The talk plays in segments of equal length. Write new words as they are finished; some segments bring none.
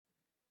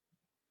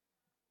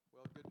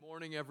Good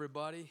morning,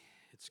 everybody.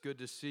 It's good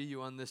to see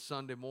you on this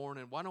Sunday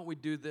morning. Why don't we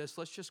do this?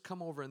 Let's just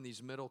come over in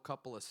these middle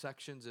couple of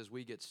sections as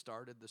we get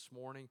started this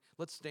morning.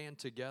 Let's stand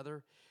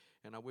together,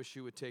 and I wish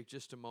you would take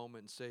just a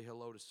moment and say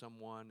hello to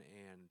someone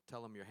and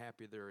tell them you're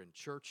happy they're in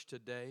church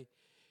today.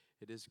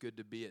 It is good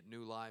to be at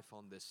New Life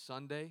on this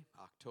Sunday,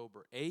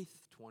 October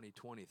 8th,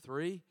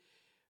 2023.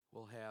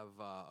 We'll have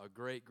a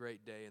great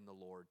day in the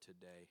Lord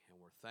today, and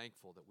we're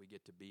thankful that we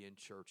get to be in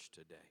church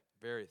today.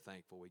 Very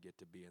thankful we get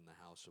to be in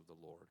the house of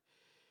the Lord.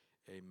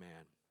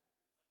 Amen.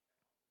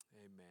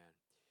 Amen.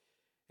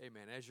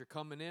 Amen. As you're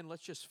coming in,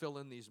 let's just fill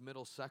in these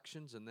middle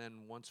sections, and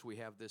then once we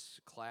have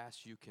this class,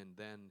 you can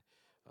then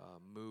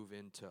move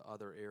into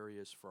other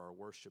areas for our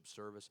worship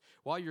service.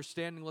 While you're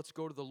standing, let's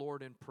go to the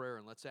Lord in prayer,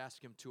 and let's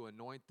ask Him to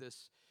anoint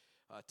this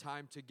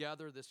time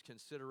together, this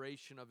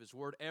consideration of His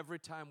Word. Every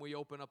time we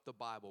open up the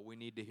Bible, we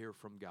need to hear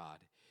from God,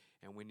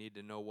 and we need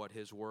to know what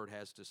His Word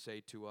has to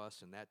say to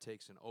us, and that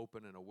takes an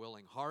open and a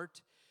willing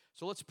heart.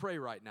 So let's pray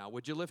right now.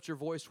 Would you lift your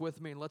voice with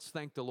me, and let's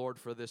thank the Lord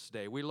for this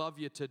day. We love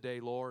you today,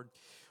 Lord.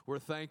 We're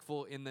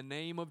thankful in the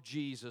name of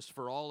Jesus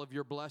for all of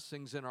your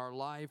blessings in our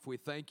life. We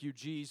thank you,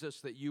 Jesus,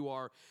 that you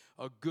are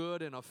a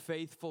good and a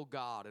faithful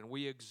God, and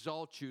we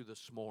exalt you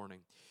this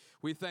morning.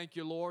 We thank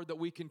you, Lord, that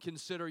we can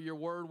consider your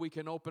word. We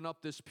can open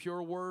up this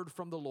pure word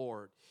from the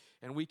Lord,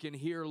 and we can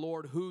hear,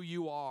 Lord, who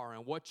you are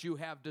and what you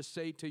have to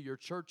say to your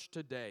church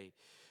today.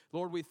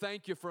 Lord, we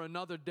thank you for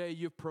another day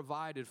you've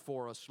provided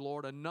for us,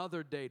 Lord,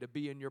 another day to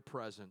be in your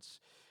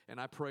presence.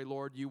 And I pray,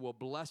 Lord, you will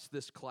bless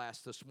this class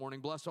this morning.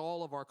 Bless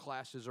all of our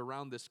classes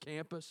around this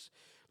campus.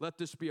 Let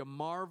this be a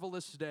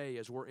marvelous day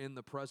as we're in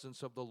the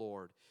presence of the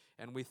Lord.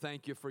 And we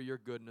thank you for your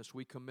goodness.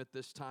 We commit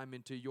this time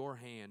into your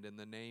hand in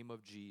the name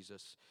of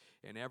Jesus.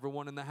 And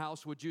everyone in the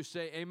house, would you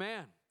say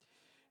amen?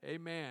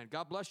 Amen.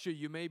 God bless you.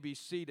 You may be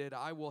seated.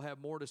 I will have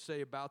more to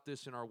say about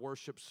this in our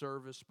worship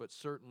service, but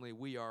certainly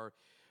we are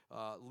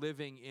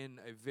living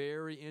in a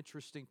very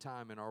interesting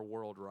time in our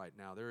world right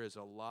now. There is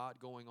a lot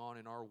going on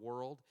in our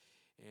world,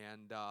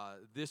 and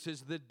this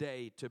is the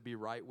day to be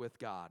right with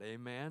God.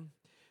 Amen.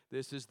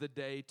 This is the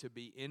day to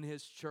be in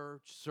His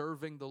church,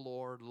 serving the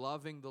Lord,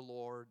 loving the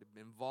Lord,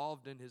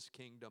 involved in His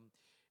kingdom.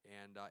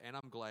 And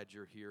I'm glad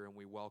you're here, and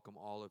we welcome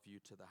all of you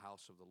to the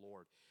house of the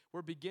Lord.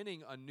 We're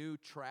beginning a new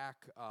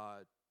track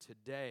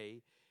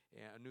today,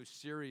 a new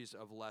series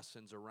of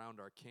lessons around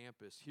our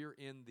campus. Here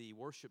in the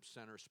worship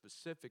center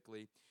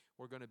specifically,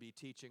 we're going to be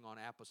teaching on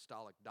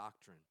apostolic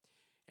doctrine.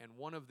 And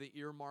one of the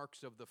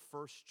earmarks of the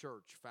first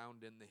church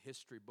found in the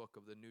history book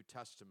of the New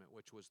Testament,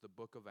 which was the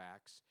book of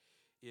Acts,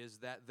 is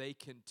that they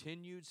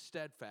continued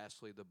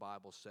steadfastly, the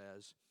Bible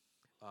says,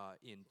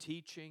 in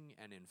teaching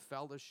and in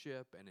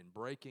fellowship and in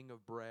breaking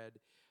of bread.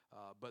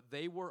 But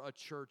they were a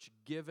church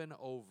given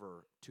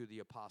over to the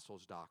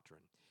apostles'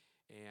 doctrine.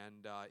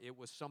 And it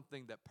was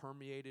something that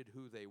permeated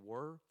who they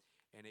were,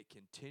 and it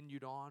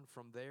continued on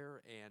from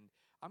there. And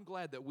I'm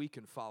glad that we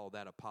can follow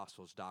that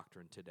apostles'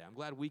 doctrine today. I'm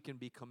glad we can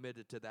be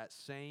committed to that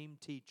same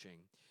teaching,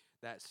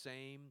 that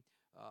same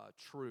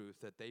truth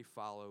that they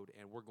followed,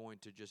 and we're going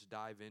to just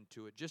dive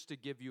into it. Just to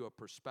give you a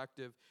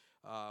perspective,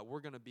 we're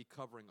going to be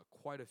covering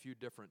quite a few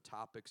different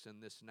topics in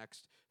this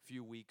next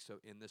few weeks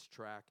in this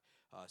track.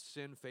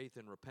 Sin, faith,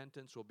 and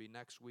repentance will be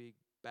next week.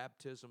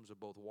 Baptisms of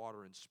both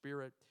water and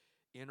spirit.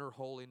 Inner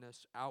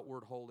holiness,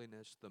 outward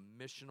holiness, the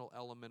missional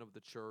element of the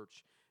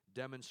church,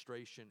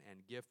 demonstration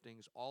and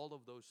giftings. All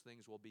of those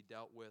things will be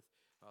dealt with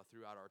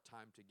throughout our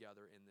time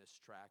together in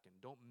this track. And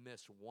don't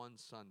miss one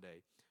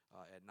Sunday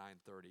at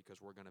 9:30,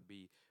 because we're going to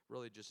be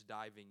really just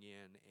diving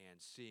in and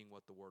seeing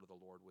what the word of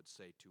the Lord would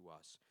say to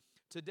us.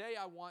 Today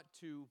I want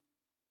to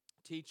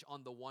teach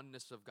on the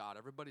oneness of God.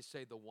 Everybody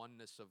say the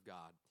oneness of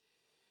God.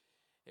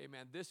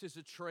 Amen. This is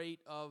a trait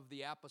of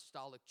the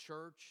apostolic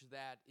church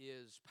that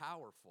is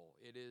powerful.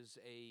 It is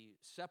a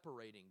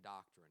separating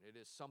doctrine. It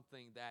is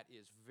something that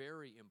is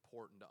very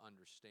important to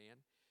understand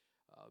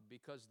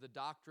because the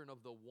doctrine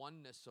of the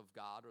oneness of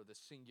God, or the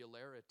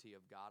singularity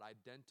of God,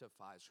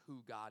 identifies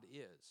who God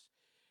is.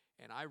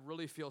 And I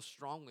really feel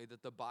strongly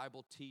that the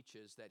Bible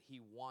teaches that He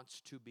wants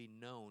to be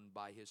known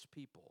by His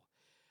people.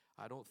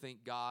 I don't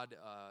think God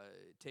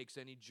takes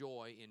any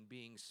joy in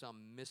being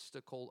some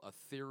mystical,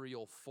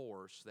 ethereal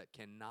force that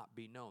cannot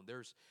be known.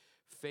 There's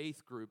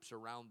faith groups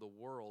around the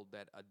world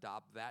that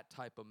adopt that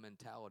type of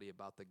mentality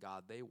about the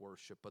God they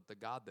worship, but the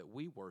God that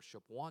we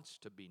worship wants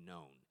to be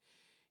known.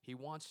 He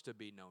wants to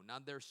be known. Now,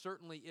 there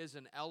certainly is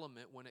an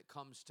element when it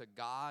comes to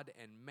God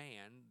and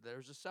man.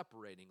 There's a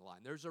separating line.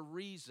 There's a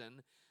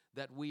reason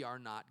that we are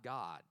not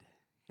God.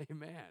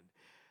 Amen.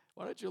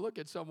 Why don't you look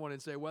at someone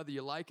and say, whether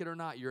you like it or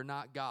not, you're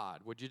not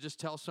God. Would you just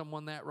tell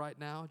someone that right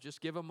now?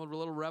 Just give them a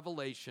little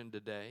revelation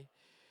today.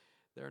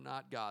 They're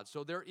not God.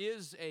 So there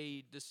is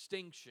a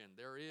distinction.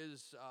 There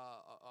is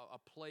a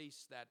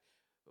place that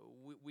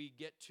we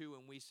get to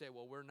and we say,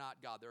 well, we're not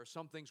God. There are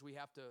some things we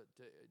have to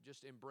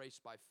just embrace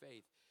by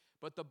faith.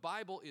 But the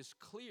Bible is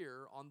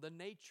clear on the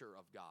nature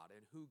of God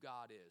and who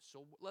God is.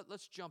 So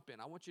let's jump in.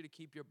 I want you to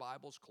keep your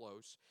Bibles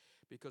close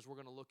because we're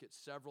going to look at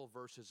several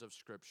verses of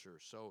Scripture.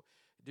 So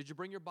did you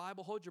bring your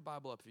Bible? Hold your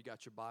Bible up if you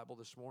got your Bible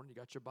this morning. You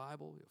got your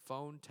Bible, your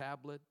phone,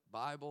 tablet,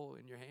 Bible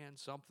in your hand,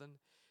 something.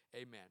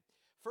 Amen.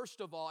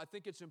 First of all, I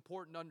think it's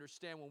important to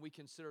understand when we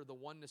consider the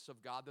oneness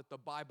of God that the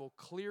Bible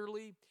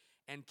clearly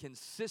and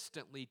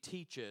consistently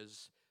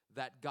teaches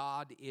that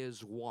God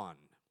is one.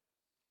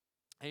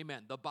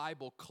 Amen. The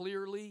Bible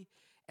clearly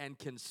and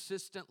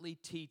consistently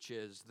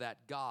teaches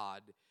that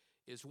God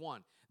is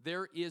one.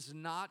 There is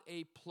not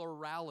a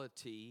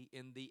plurality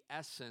in the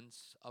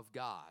essence of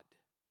God,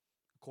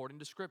 according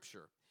to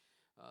Scripture.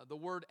 The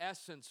word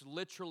essence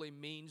literally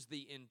means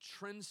the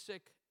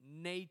intrinsic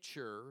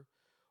nature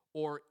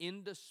or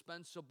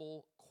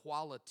indispensable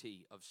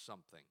quality of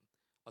something,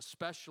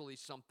 especially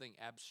something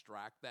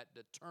abstract that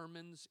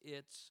determines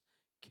its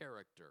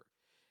character.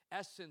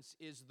 Essence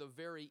is the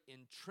very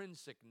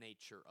intrinsic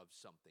nature of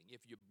something.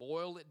 If you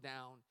boil it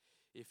down,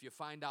 if you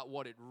find out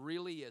what it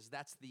really is,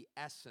 that's the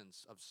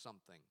essence of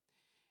something.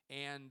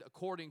 And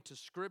according to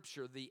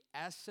Scripture, the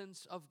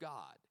essence of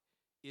God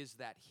is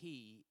that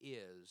He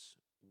is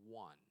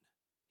one.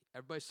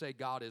 Everybody say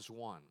God is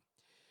one.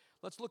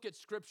 Let's look at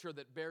Scripture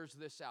that bears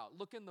this out.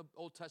 Look in the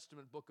Old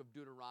Testament book of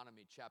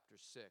Deuteronomy chapter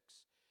 6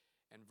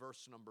 and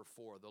verse number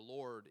 4. The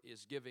Lord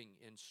is giving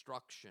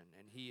instruction,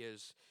 and He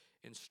is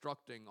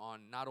instructing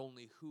on not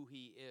only who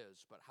He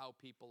is, but how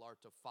people are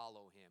to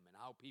follow Him and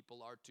how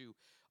people are to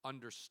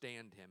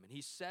understand Him. And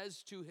He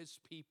says to His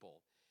people,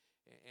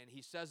 and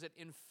He says it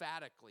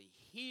emphatically,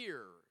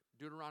 hear,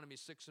 Deuteronomy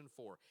 6 and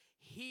 4,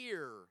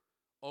 hear,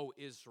 O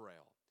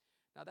Israel.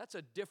 Now that's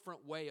a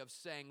different way of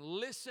saying,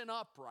 listen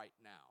up right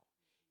now.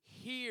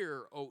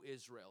 Hear, O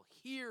Israel,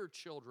 hear,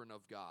 children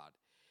of God.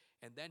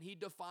 And then He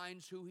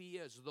defines who He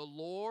is. The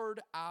Lord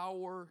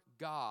our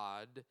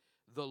God,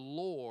 the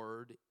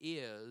Lord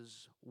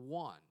is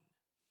one.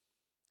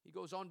 He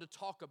goes on to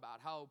talk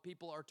about how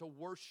people are to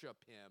worship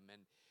Him,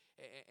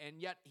 and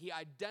yet He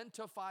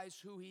identifies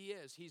who He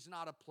is. He's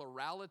not a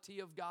plurality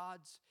of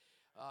gods.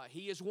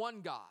 He is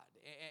one God.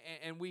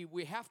 And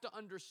we have to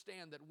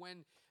understand that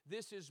when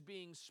this is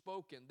being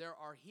spoken, there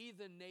are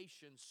heathen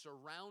nations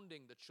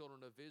surrounding the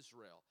children of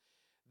Israel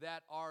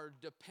that are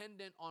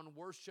dependent on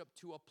worship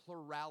to a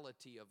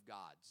plurality of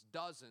gods,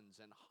 dozens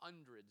and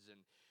hundreds and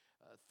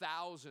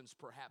thousands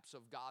perhaps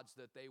of gods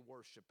that they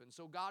worship. And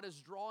so God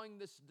is drawing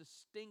this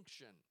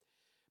distinction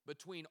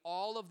between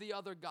all of the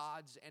other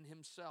gods and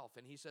Himself.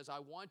 And He says, I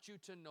want you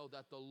to know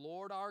that the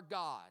Lord our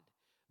God,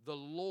 the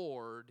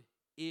Lord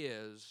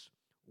is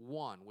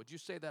one. Would you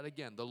say that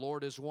again? The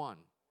Lord is one.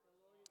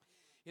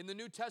 In the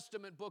New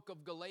Testament book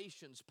of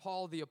Galatians,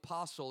 Paul the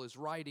Apostle is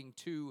writing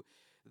to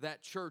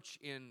that church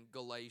in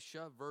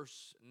Galatia,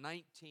 verse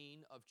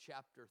 19 of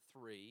chapter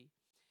 3.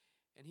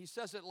 And he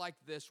says it like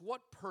this: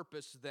 what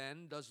purpose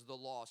then does the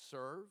law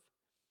serve?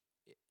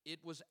 It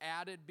was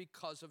added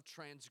because of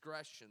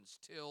transgressions,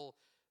 till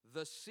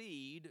the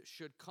seed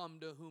should come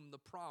to whom the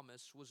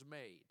promise was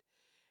made.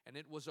 And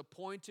it was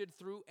appointed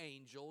through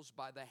angels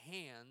by the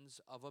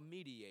hands of a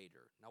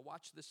mediator. Now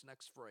watch this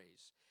next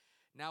phrase.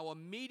 Now a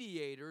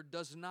mediator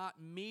does not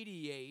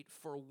mediate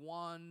for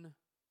one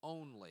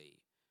only,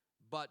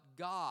 but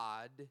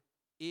God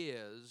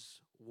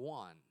is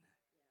one.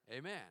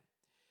 Amen.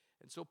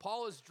 And so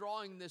Paul is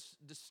drawing this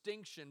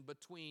distinction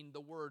between the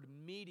word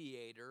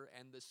mediator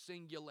and the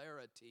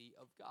singularity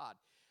of God.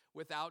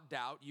 Without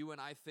doubt, you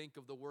and I think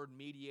of the word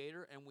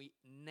mediator, and we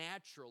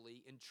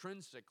naturally,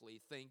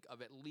 intrinsically think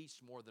of at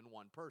least more than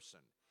one person.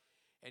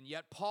 And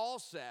yet Paul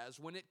says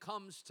when it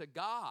comes to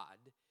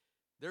God,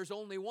 there's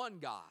only one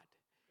God,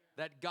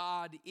 that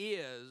God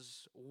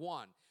is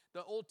one.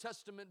 The Old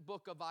Testament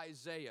book of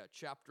Isaiah,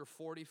 chapter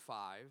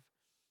 45,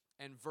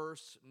 and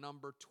verse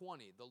number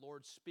 20. The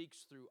Lord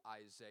speaks through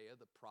Isaiah,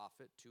 the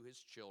prophet, to His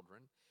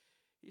children.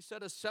 He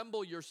said,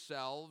 assemble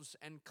yourselves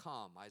and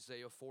come,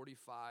 Isaiah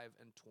 45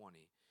 and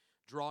 20.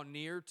 Draw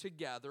near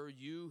together,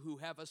 you who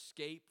have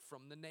escaped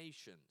from the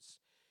nations.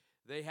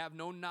 They have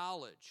no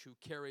knowledge who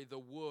carry the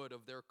wood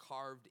of their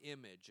carved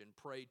image and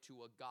pray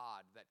to a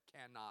God that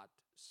cannot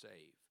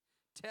save.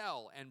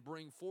 Tell and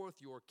bring forth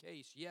your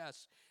case.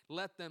 Yes,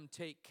 let them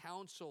take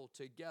counsel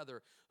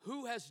together.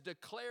 Who has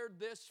declared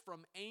this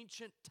from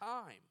ancient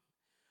time?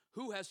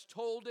 Who has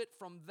told it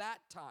from that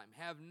time?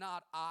 Have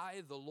not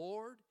I the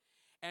Lord?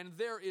 And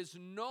there is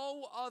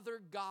no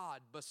other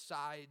God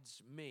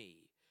besides me,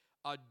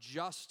 a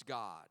just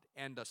God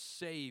and a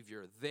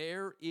Savior.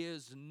 There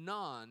is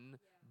none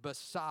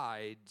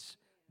besides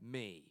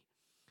me.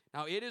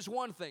 Now, it is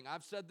one thing,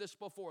 I've said this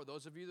before,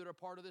 those of you that are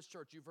part of this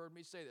church, you've heard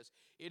me say this.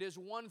 It is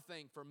one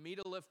thing for me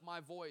to lift my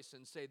voice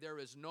and say there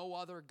is no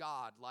other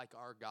God like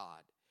our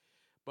God.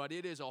 But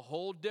it is a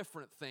whole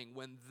different thing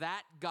when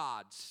that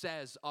God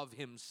says of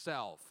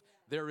Himself,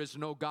 there is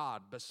no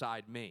God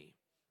beside me.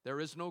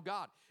 There is no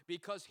God,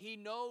 because He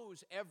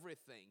knows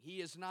everything. He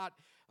is not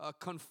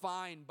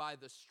confined by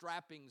the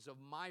strappings of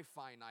my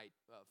finite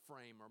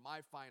frame or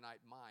my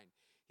finite mind.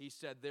 He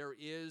said, there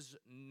is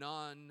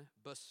none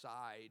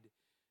beside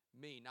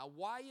me. Now,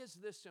 why is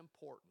this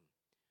important?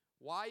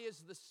 Why is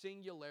the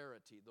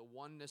singularity, the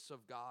oneness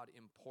of God,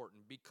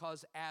 important?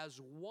 Because as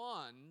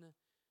one,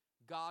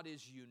 God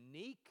is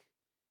unique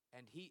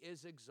and He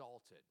is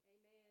exalted.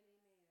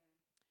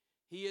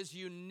 He is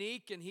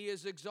unique and He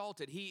is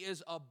exalted. He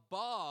is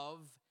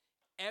above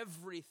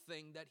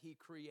everything that He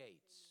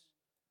creates.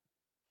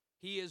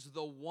 He is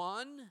the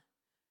one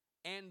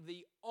and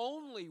the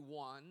only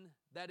one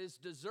that is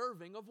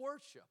deserving of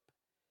worship.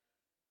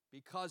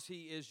 Because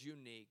He is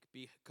unique,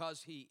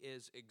 because He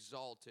is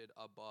exalted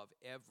above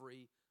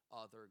every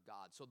other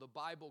God. So the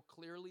Bible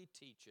clearly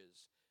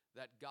teaches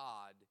that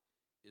God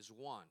is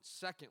one.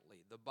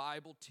 Secondly, the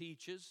Bible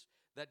teaches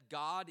that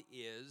God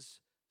is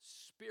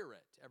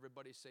Spirit.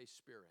 Everybody say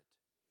Spirit.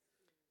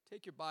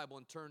 Take your Bible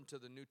and turn to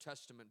the New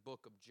Testament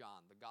book of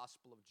John, the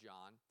Gospel of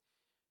John,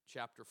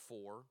 chapter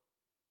 4.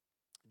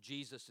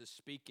 Jesus is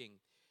speaking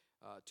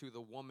to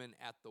the woman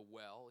at the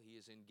well. He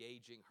is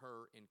engaging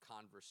her in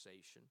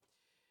conversation.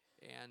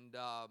 And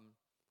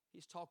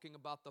he's talking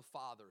about the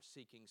Father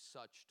seeking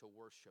such to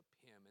worship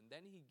Him. And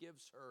then He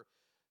gives her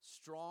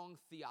strong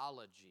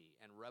theology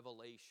and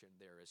revelation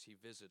there as He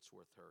visits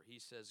with her. He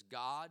says,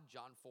 God,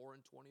 John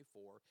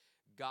 4:24,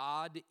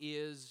 God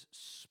is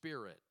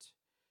Spirit,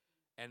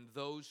 and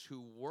those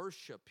who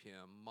worship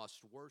Him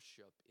must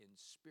worship in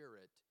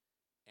spirit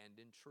and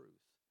in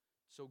truth.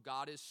 So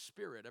God is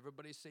Spirit.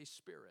 Everybody say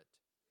Spirit.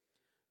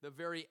 The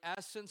very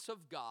essence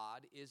of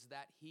God is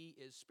that He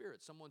is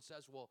Spirit. Someone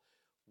says, well,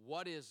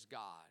 what is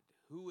God?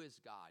 Who is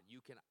God?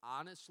 You can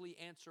honestly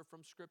answer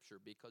from Scripture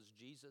because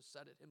Jesus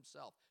said it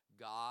Himself.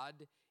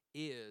 God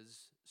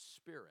is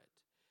Spirit.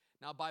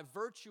 Now, by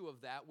virtue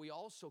of that, we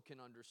also can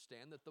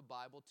understand that the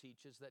Bible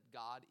teaches that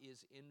God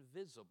is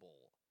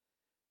invisible.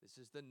 This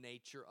is the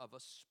nature of a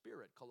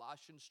spirit.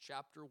 Colossians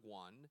chapter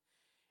 1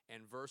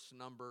 and verse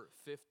number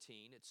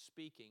 15, it's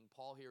speaking,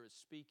 Paul here is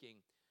speaking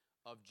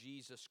of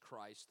Jesus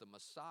Christ, the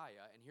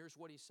Messiah, and here's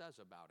what he says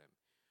about Him.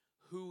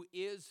 Who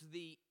is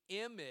the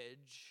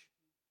image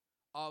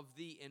of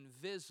the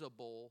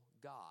invisible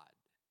God.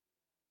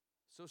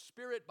 So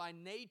Spirit by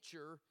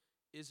nature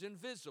is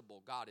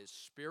invisible. God is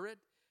Spirit.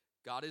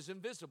 God is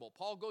invisible.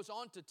 Paul goes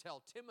on to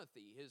tell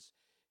Timothy,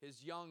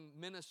 his young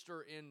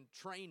minister in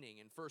training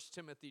in 1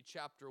 Timothy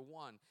chapter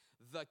 1,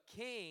 the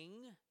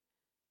King,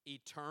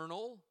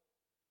 eternal,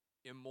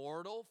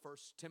 immortal, 1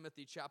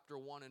 Timothy chapter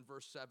 1 and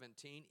verse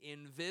 17,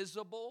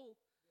 invisible,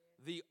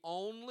 the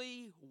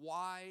only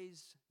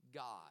wise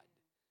God.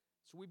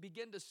 So we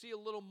begin to see a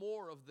little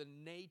more of the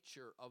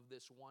nature of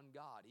this one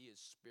God. He is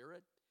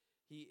Spirit.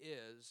 He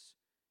is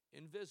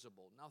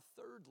invisible. Now,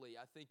 thirdly,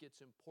 I think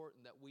it's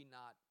important that we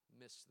not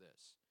miss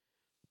this.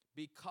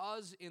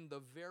 Because in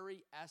the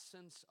very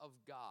essence of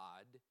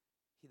God,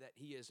 that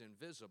He is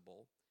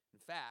invisible. In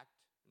fact,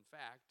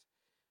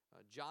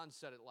 John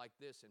said it like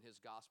this in his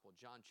gospel,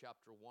 John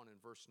chapter 1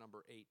 and verse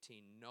number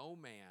 18, no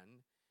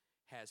man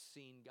has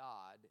seen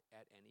God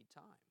at any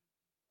time.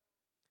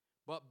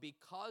 But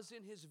because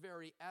in His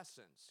very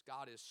essence,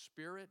 God is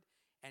Spirit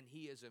and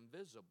He is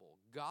invisible,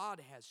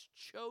 God has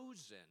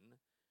chosen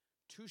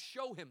to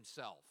show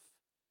Himself.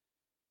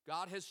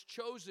 God has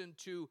chosen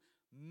to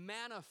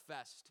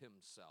manifest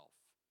Himself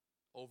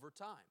over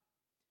time.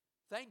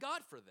 Thank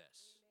God for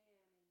this.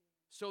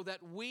 So that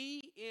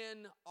we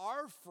in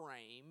our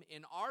frame,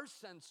 in our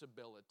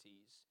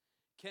sensibilities,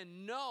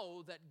 can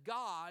know that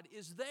God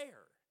is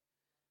there.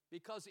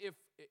 Because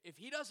if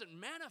He doesn't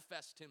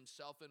manifest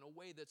Himself in a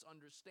way that's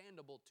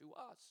understandable to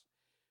us,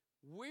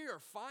 we're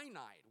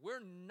finite.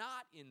 We're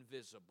not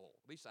invisible.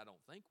 At least I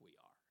don't think we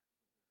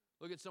are.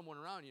 Look at someone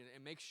around you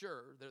and make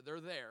sure they're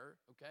there,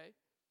 okay?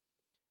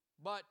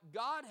 But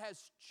God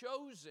has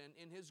chosen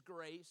in His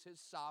grace,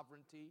 His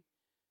sovereignty,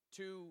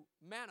 to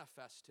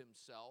manifest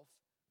Himself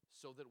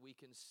so that we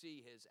can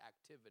see His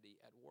activity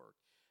at work.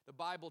 The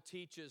Bible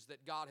teaches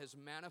that God has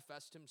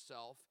manifested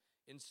Himself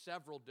in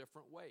several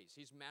different ways.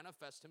 He's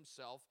manifested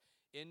Himself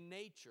in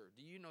nature.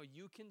 Do you know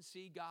you can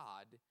see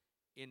God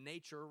in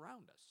nature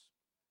around us?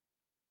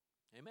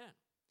 Amen.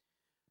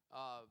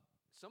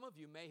 Some of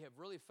you may have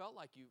really felt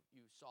like you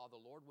saw the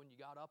Lord when you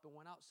got up and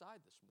went outside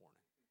this morning.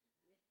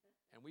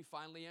 And we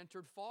finally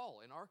entered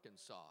fall in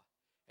Arkansas.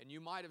 And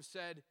you might have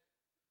said,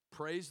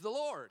 praise the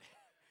Lord.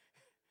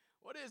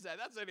 What is that?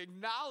 That's an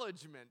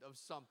acknowledgement of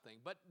something.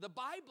 But the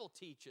Bible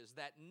teaches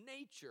that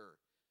nature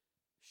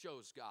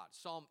shows God.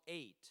 Psalm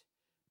 8,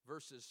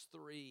 verses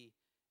 3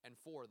 and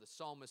 4, the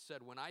psalmist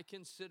said, when I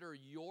consider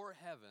your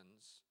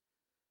heavens,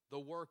 the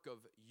work of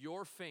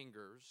your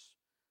fingers,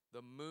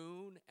 the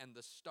moon and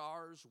the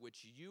stars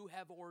which you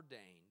have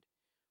ordained,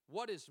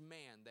 what is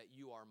man that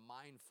you are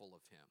mindful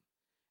of him,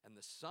 and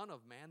the son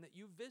of man that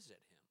you visit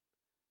him?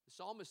 The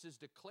psalmist is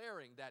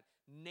declaring that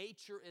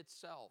nature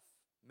itself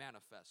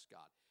manifests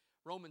God.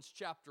 Romans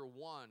chapter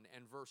 1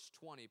 and verse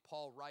 20,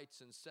 Paul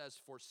writes and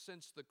says, for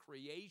since the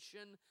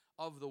creation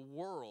of the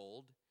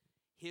world,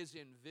 His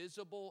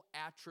invisible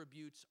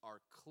attributes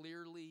are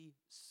clearly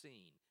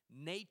seen.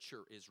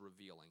 Nature is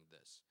revealing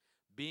this,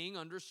 being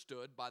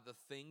understood by the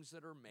things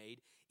that are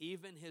made,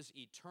 even His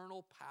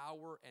eternal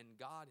power and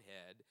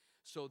Godhead,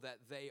 so that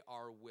they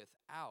are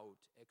without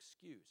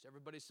excuse.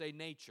 Everybody say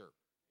nature.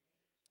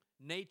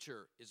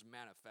 Nature is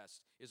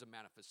a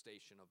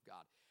manifestation of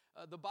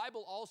God. The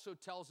Bible also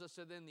tells us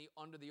that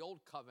under the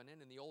Old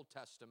Covenant, in the Old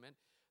Testament,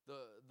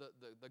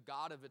 the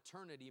God of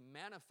eternity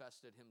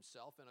manifested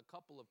himself in a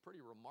couple of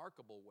pretty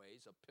remarkable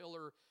ways. A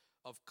pillar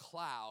of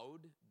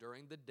cloud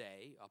during the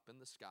day up in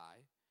the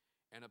sky,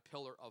 and a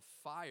pillar of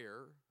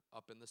fire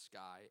up in the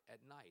sky at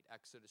night.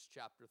 Exodus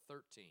chapter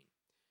 13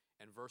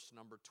 and verse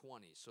number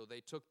 20. So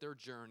they took their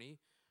journey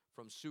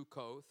from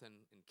Sukkoth and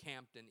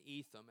camped in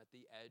Etham at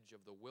the edge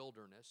of the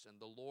wilderness, and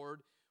the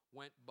Lord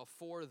went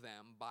before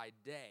them by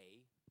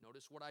day.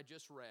 Notice what I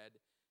just read.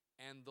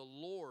 And the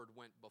Lord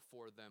went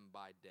before them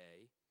by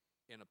day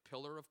in a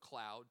pillar of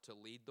cloud to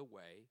lead the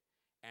way,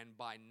 and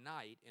by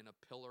night in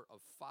a pillar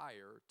of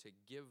fire to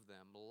give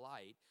them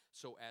light,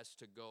 so as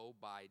to go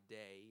by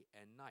day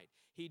and night.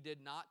 He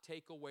did not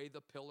take away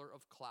the pillar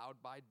of cloud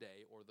by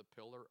day or the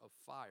pillar of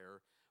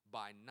fire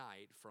by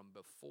night from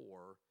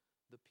before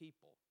the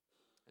people.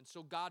 And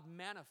so God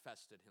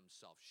manifested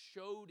himself,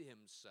 showed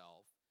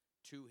himself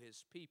to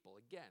his people.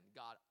 Again,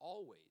 God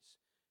always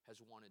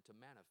has wanted to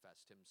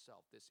manifest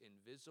himself. This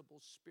invisible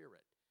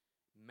spirit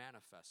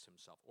manifests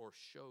himself or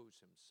shows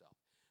himself.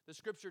 The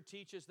scripture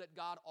teaches that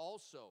God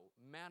also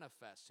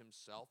manifests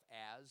himself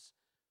as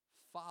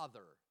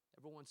Father.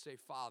 Everyone say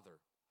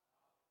Father.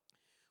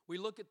 We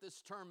look at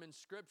this term in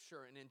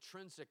scripture, and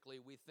intrinsically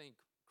we think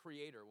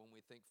creator when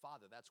we think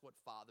Father. That's what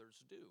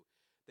fathers do.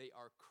 They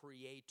are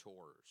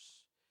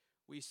creators.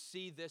 We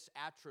see this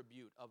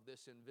attribute of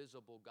this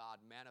invisible God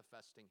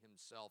manifesting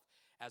himself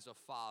as a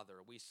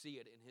father. We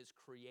see it in his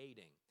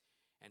creating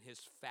and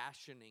his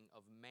fashioning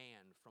of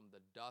man from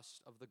the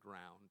dust of the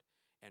ground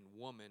and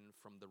woman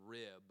from the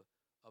rib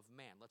of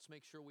man. Let's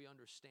make sure we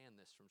understand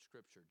this from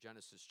Scripture.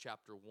 Genesis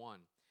chapter 1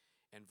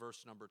 and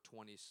verse number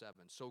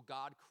 27. So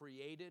God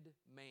created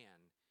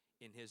man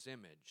in his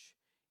image.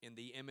 In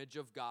the image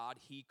of God,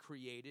 he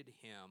created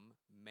him,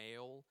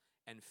 male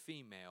and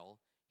female,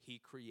 he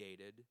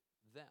created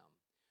them.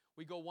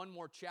 We go one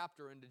more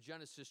chapter into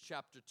Genesis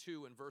chapter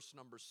 2 and verse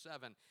number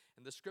 7,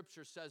 and the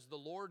scripture says, the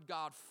Lord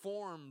God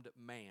formed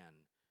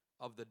man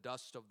of the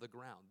dust of the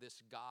ground,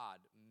 this God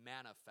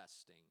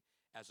manifesting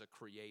as a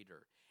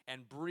creator,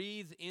 and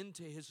breathed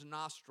into his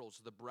nostrils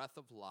the breath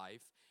of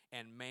life,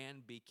 and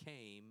man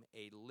became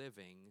a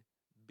living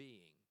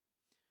being.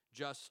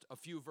 Just a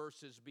few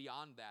verses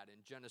beyond that in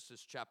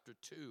Genesis chapter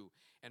 2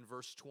 and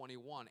verse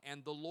 21,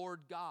 and the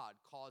Lord God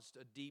caused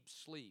a deep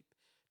sleep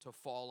to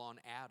fall on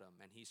Adam,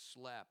 and he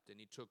slept, and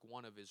he took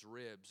one of his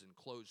ribs and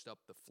closed up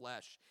the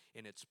flesh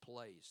in its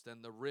place.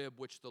 Then the rib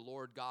which the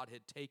Lord God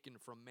had taken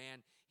from man,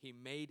 he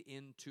made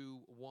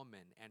into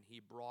woman, and he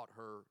brought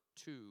her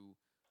to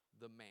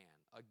the man.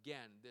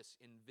 Again, this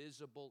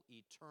invisible,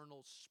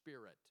 eternal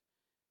spirit,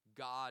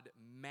 God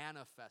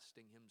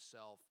manifesting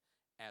himself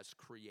as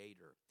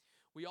creator.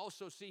 We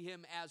also see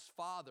him as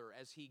Father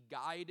as he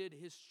guided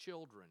his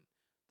children,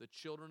 the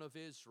children of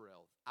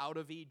Israel, out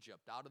of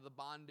Egypt, out of the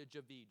bondage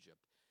of Egypt,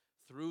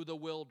 through the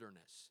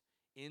wilderness,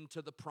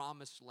 into the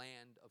promised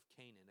land of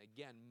Canaan.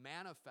 Again,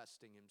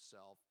 manifesting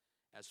himself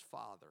as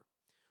Father.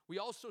 We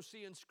also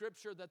see in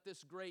Scripture that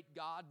this great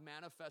God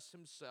manifests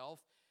himself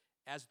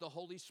as the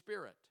Holy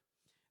Spirit,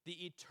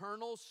 the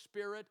eternal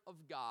Spirit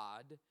of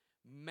God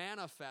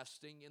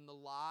manifesting in the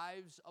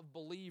lives of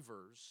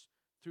believers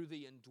through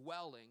the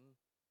indwelling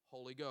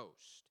Holy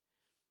Ghost.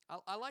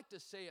 I like to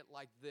say it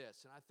like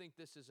this, and I think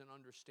this is an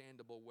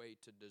understandable way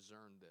to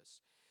discern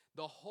this.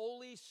 The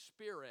Holy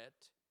Spirit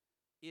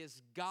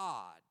is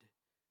God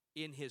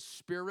in his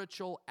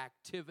spiritual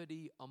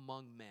activity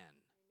among men.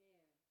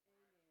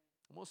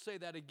 I'm going to say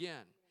that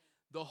again.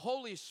 The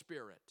Holy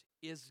Spirit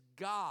is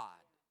God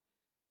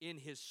in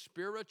his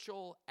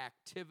spiritual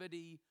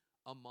activity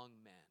among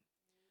men.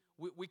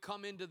 We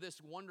come into this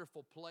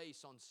wonderful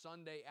place on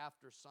Sunday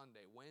after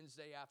Sunday,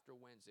 Wednesday after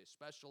Wednesday,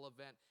 special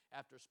event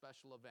after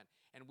special event,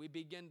 and we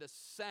begin to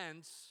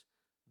sense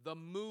the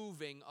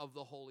moving of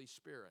the Holy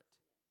Spirit.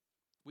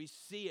 We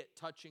see it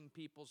touching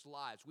people's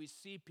lives. We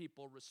see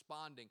people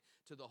responding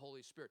to the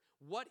Holy Spirit.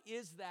 What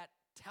is that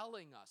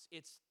telling us?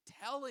 It's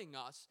telling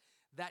us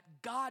that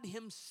God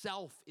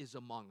himself is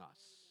among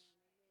us.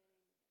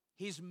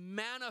 He's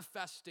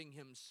manifesting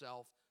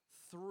himself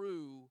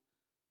through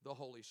the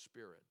Holy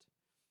Spirit.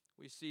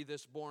 We see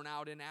this borne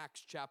out in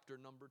Acts chapter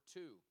number 2,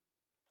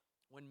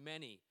 when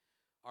many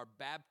are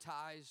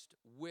baptized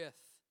with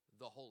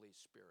the Holy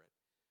Spirit,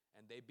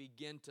 and they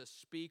begin to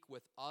speak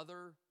with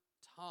other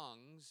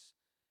tongues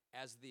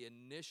as the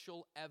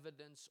initial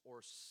evidence or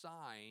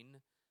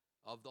sign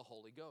of the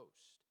Holy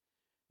Ghost.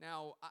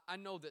 Now, I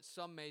know that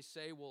some may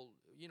say, well,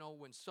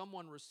 when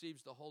someone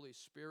receives the Holy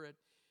Spirit,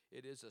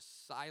 it is a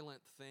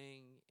silent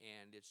thing,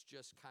 and it's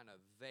just kind of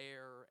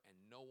there, and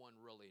no one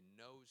really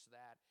knows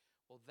that.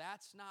 Well,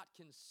 that's not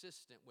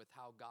consistent with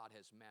how God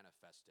has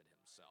manifested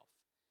himself.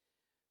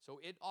 So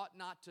it ought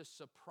not to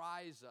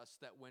surprise us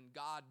that when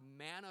God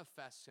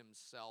manifests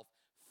himself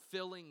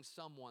filling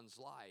someone's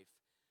life,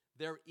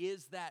 there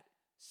is that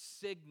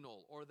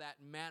signal or that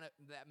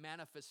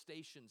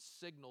manifestation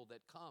signal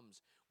that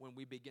comes when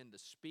we begin to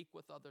speak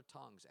with other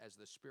tongues as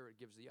the Spirit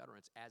gives the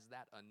utterance, as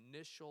that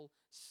initial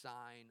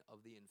sign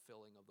of the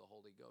infilling of the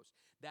Holy Ghost.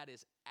 That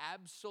is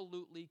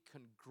absolutely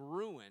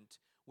congruent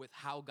with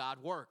how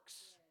God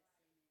works.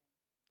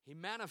 He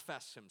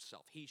manifests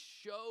himself. He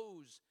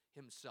shows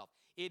himself.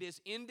 It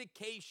is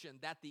indication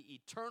that the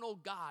eternal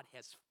God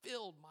has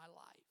filled my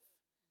life.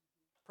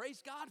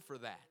 Praise God for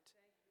that.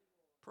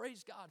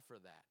 Praise God for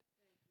that.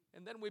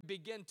 And then we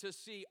begin to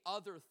see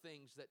other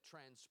things that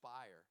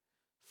transpire.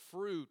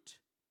 Fruit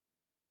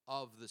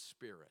of the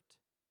Spirit.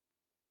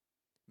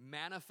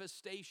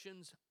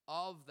 Manifestations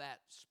of that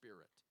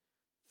Spirit.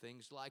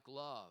 Things like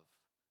love,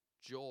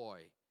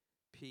 joy,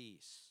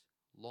 peace,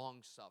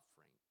 long-suffering,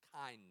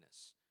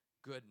 kindness,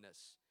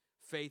 goodness,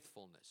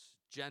 faithfulness,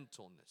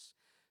 gentleness,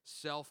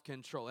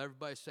 self-control.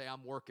 Everybody say,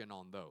 I'm working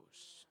on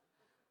those.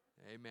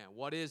 Amen.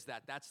 What is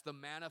that? That's the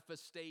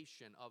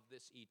manifestation of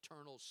this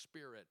eternal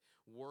Spirit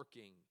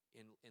working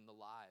in the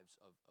lives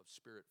of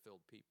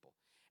Spirit-filled people.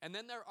 And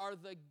then there are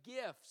the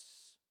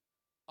gifts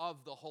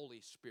of the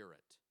Holy Spirit.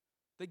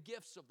 The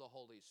gifts of the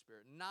Holy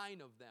Spirit.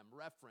 9 of them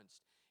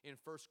referenced in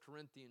 1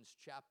 Corinthians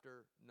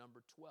chapter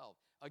number 12.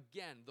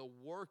 Again, the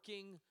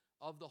working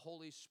of the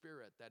Holy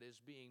Spirit that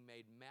is being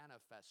made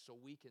manifest so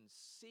we can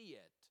see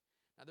it.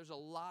 Now, there's a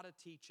lot of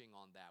teaching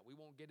on that. We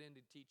won't get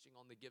into teaching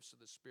on the gifts of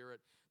the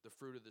Spirit, the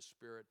fruit of the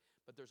Spirit,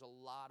 but there's a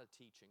lot of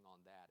teaching on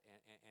that,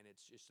 and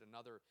it's just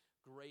another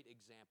great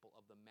example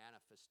of the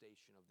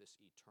manifestation of this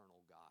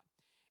eternal God.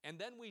 And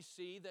then we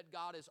see that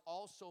God is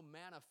also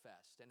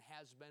manifest and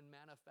has been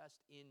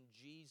manifest in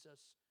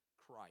Jesus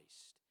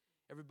Christ.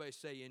 Everybody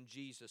say, in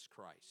Jesus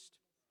Christ.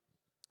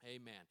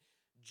 Amen.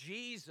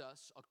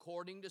 Jesus,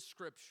 according to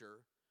Scripture,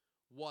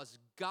 was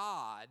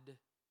God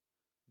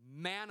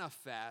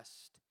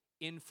manifest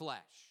in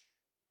flesh.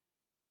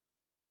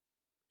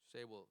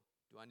 Say, well,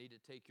 do I need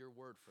to take your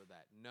word for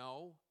that?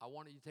 No, I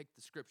want you to take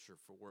the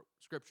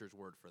Scripture's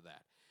word for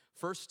that.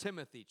 1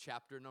 Timothy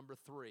chapter number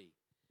 3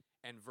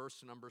 and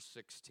verse number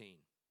 16.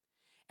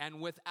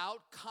 And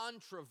without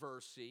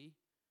controversy,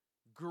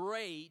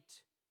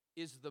 great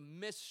is the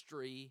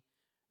mystery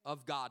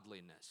of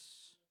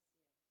godliness.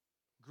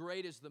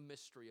 Great is the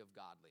mystery of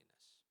godliness.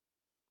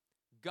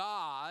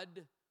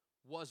 God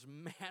was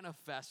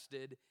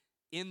manifested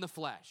in the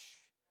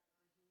flesh.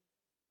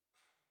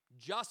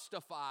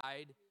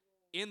 Justified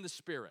in the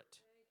Spirit,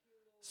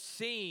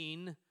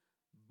 seen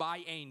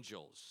by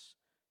angels,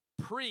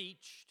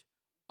 preached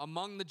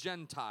among the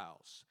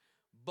Gentiles,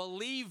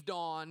 believed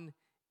on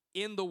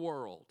in the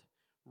world,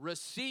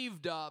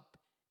 received up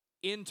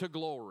into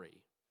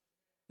glory.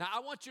 Now, I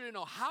want you to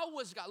know, how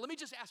was God? Let me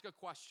just ask a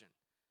question.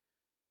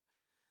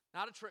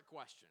 Not a trick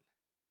question.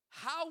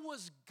 How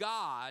was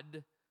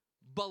God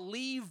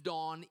believed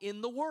on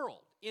in the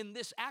world, in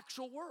this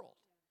actual world?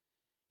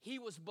 He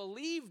was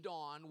believed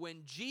on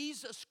when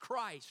Jesus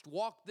Christ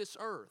walked this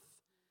earth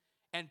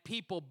and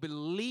people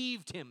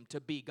believed him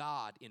to be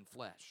God in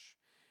flesh,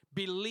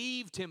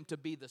 believed him to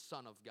be the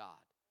Son of God.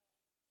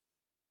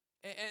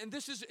 And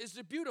this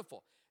is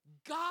beautiful.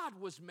 God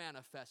was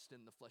manifest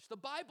in the flesh. The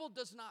Bible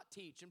does not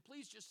teach, and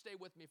please just stay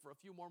with me for a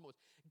few more moments.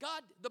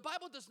 The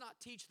Bible does not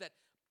teach that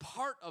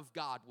part of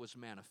God was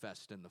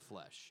manifest in the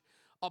flesh.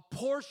 A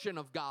portion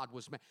of God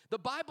was the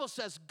Bible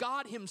says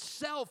God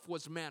himself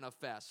was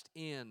manifest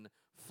in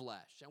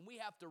flesh. And we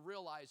have to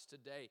realize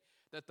today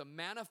that the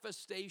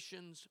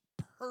manifestation's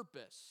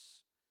purpose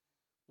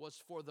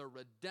was for the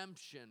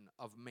redemption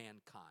of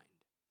mankind.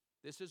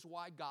 This is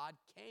why God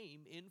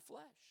came in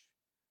flesh,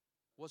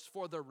 was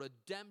for the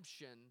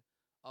redemption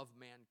of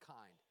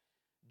mankind.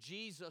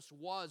 Jesus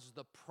was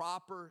the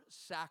proper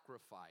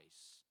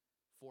sacrifice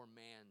for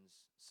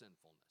man's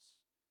sinfulness.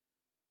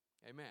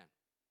 Amen.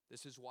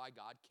 This is why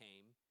God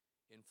came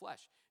in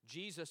flesh.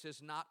 Jesus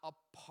is not a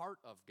part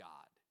of God.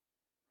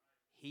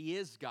 He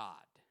is God.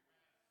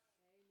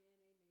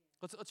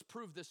 Let's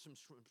prove this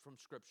from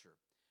Scripture.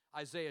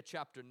 Isaiah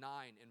chapter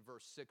 9 and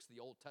verse 6, the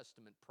Old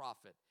Testament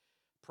prophet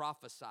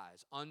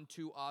prophesies,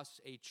 unto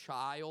us a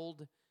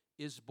child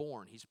is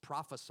born. He's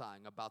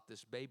prophesying about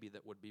this baby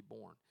that would be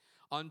born.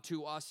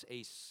 Unto us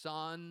a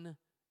son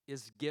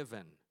is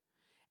given,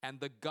 and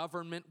the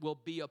government will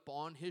be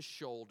upon his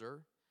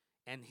shoulder,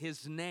 and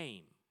his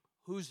name,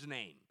 whose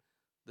name?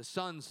 The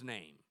son's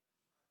name,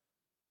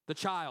 the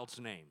child's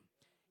name.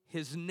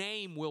 His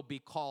name will be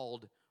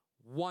called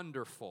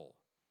Wonderful,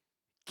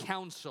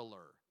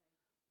 Counselor,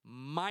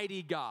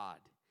 Mighty God,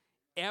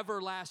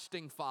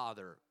 Everlasting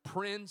Father,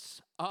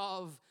 Prince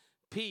of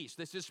Peace.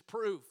 This is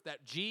proof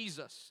that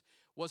Jesus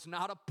was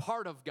not a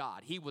part of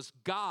God. He was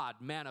God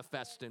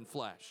manifest in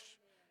flesh.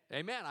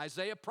 Amen.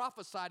 Isaiah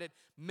prophesied it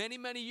many,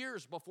 many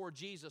years before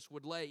Jesus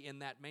would lay in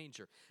that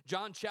manger.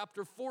 John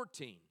chapter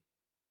 14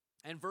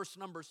 and verse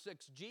number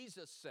 6,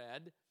 Jesus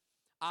said,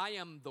 I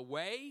am the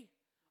way,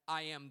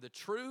 I am the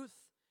truth,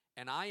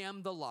 and I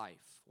am the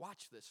life.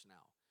 Watch this now.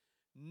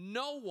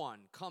 No one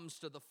comes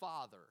to the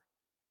Father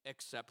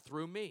except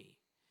through me.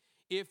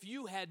 If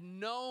you had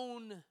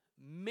known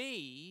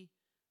me,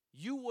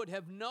 you would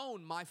have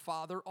known my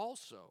Father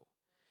also.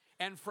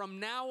 And from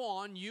now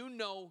on, you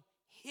know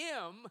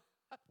him.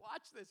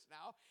 Watch this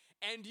now.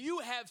 And you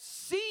have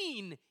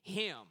seen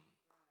him.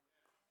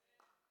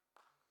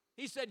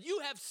 He said, you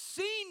have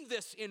seen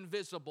this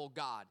invisible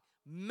God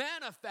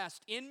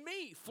manifest in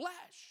me,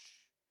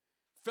 flesh.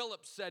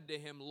 Philip said to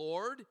him,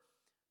 Lord,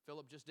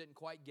 Philip just didn't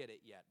quite get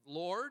it yet.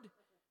 Lord,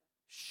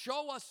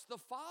 show us the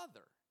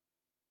Father,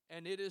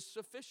 and it is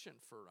sufficient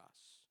for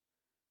us.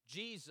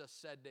 Jesus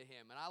said to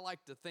him, and I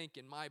like to think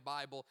in my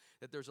Bible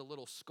that there's a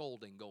little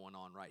scolding going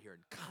on right here.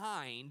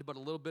 Kind, but a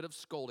little bit of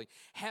scolding.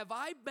 Have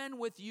I been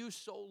with you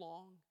so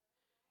long,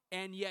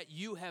 and yet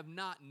you have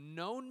not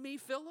known me,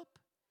 Philip?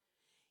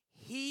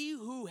 He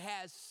who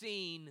has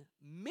seen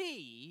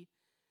me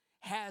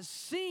has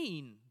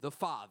seen the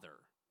Father.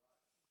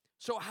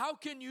 So how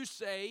can you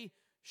say,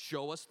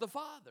 show us the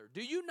Father?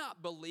 Do you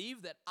not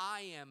believe that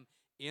I am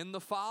in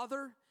the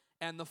Father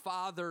and the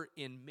Father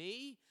in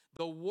me?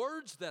 The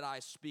words that I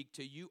speak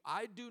to you,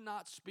 I do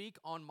not speak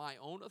on my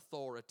own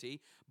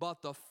authority,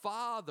 but the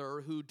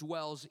Father who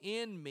dwells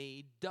in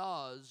me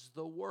does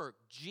the work.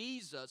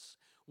 Jesus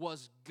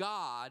was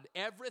God,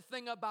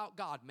 everything about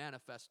God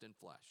manifest in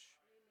flesh.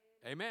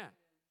 Amen.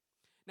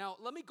 Now,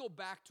 let me go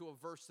back to a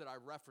verse that I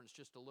referenced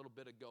just a little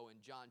bit ago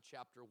in John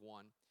chapter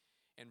 1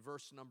 and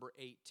verse number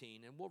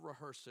 18, and we'll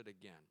rehearse it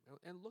again.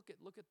 And look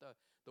at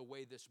the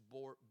way this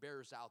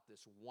bears out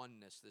this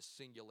oneness, this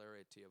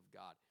singularity of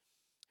God.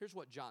 Here's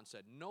what John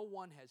said. No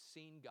one has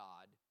seen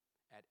God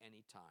at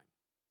any time.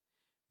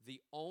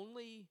 The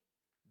only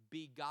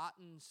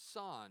begotten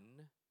Son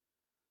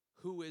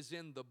who is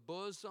in the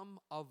bosom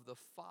of the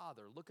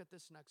Father. Look at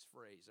this next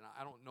phrase, and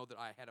I don't know that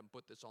I had him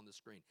put this on the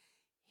screen.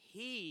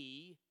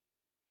 He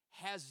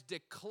has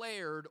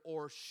declared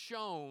or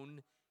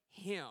shown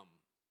him.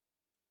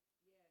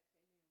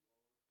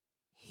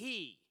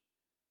 He,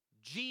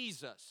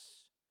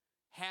 Jesus,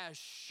 has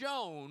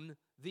shown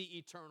the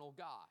eternal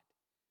God.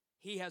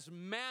 He has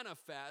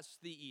manifest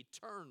the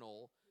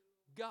eternal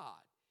God.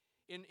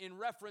 In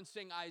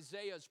referencing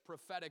Isaiah's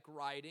prophetic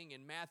writing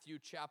in Matthew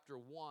chapter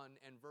 1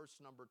 and verse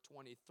number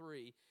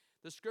 23,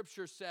 the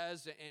scripture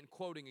says, and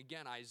quoting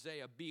again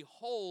Isaiah,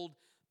 behold,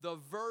 the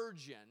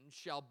virgin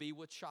shall be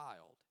with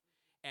child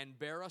and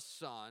bear a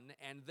son,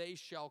 and they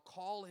shall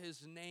call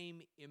his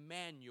name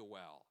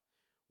Emmanuel,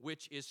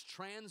 which is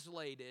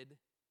translated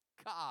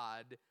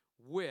God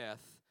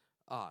with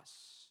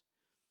us.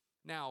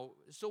 Now,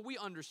 so we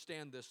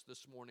understand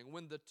this morning.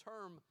 When the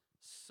term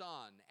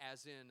Son,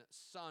 as in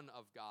Son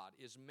of God,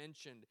 is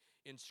mentioned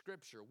in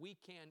Scripture, we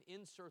can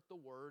insert the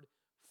word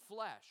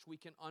flesh. We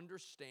can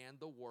understand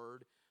the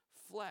word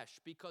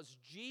flesh because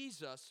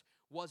Jesus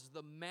was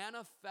the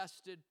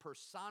manifested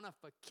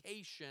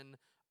personification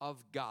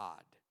of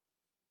God.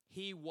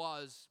 He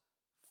was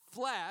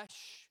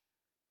flesh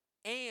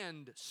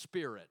and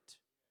spirit.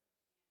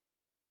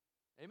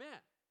 Amen.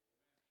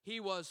 He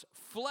was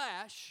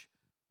flesh,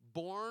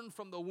 born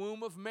from the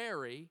womb of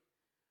Mary,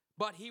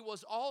 but he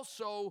was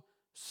also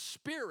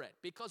spirit,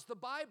 because the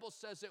Bible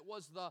says it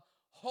was the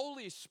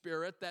Holy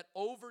Spirit that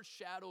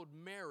overshadowed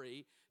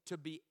Mary to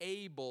be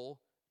able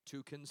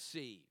to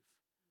conceive.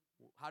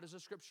 How does the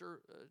scripture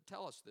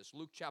tell us this?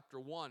 Luke chapter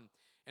 1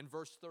 and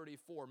verse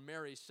 34,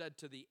 Mary said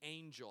to the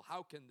angel,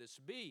 how can this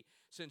be,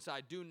 since I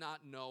do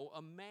not know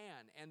a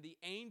man? And the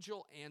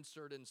angel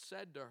answered and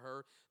said to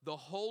her, the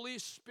Holy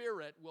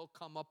Spirit will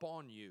come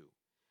upon you,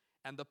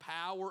 and the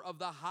power of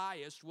the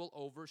highest will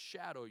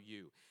overshadow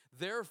you.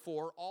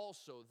 Therefore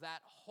also that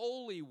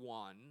Holy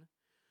One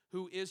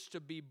who is to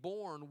be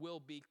born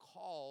will be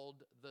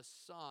called the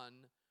Son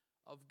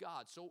of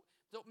God. So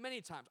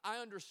many times, I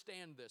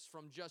understand this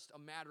from just a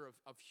matter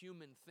of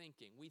human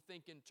thinking. We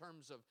think in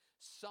terms of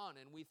son,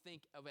 and we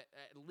think of it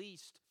at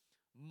least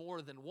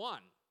more than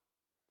one,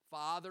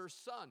 Father,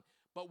 Son.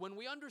 But when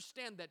we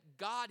understand that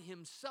God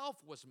himself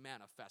was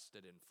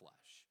manifested in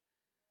flesh,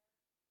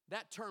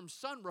 that term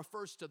son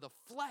refers to the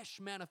flesh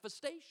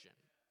manifestation.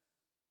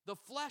 The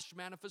flesh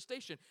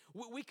manifestation.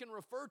 We can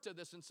refer to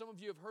this, and some of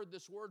you have heard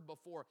this word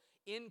before,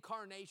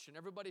 incarnation.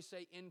 Everybody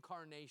say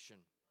incarnation.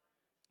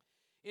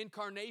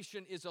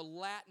 Incarnation is a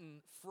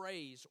Latin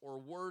phrase or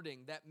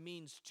wording that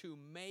means to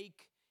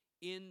make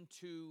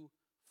into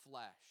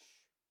flesh.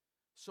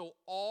 So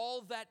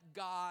all that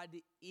God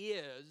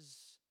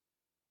is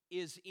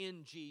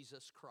in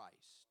Jesus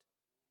Christ.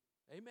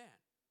 Amen.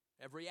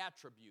 Every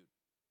attribute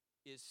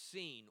is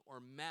seen or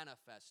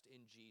manifest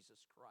in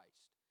Jesus Christ.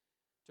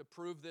 To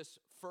prove this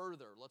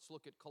further, let's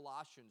look at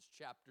Colossians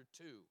chapter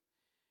 2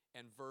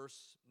 and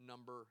verse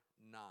number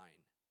 9.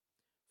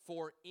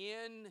 For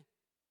in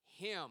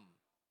him,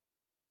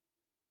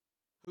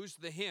 who's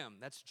the him?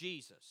 That's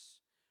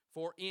Jesus.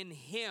 For in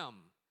him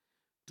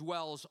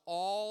dwells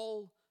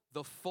all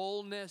the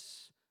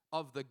fullness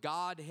of the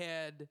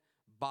Godhead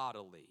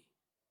bodily.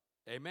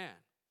 Amen.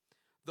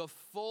 The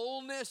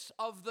fullness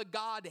of the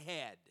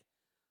Godhead,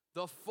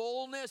 the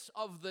fullness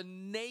of the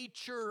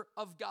nature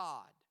of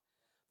God,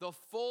 the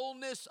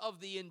fullness of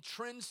the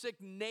intrinsic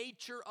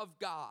nature of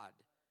God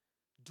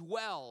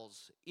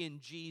dwells in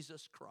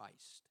Jesus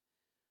Christ.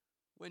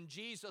 When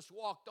Jesus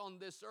walked on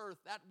this earth,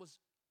 that was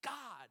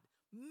God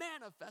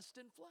manifest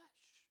in flesh.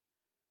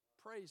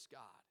 Praise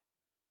God.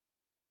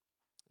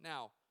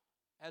 Now,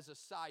 as a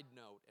side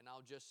note, and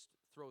I'll just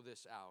throw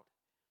this out,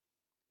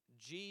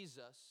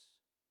 Jesus,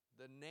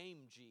 the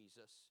name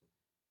Jesus,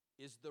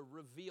 is the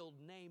revealed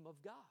name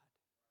of God.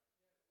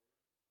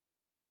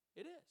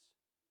 It is.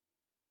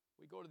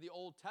 We go to the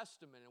Old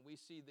Testament and we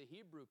see the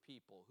Hebrew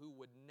people who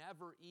would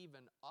never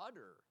even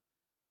utter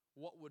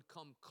what would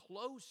come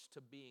close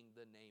to being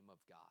the name of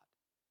God.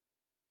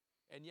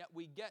 And yet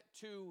we get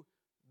to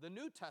the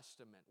New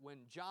Testament when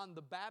John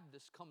the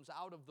Baptist comes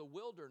out of the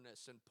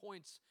wilderness and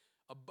points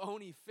a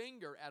bony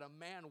finger at a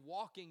man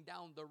walking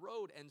down the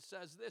road and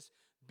says this,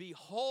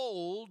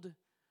 "Behold,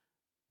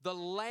 the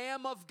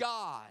Lamb of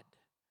God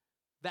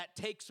that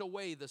takes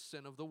away the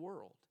sin of the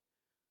world."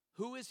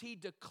 Who is he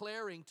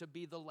declaring to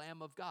be the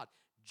Lamb of God?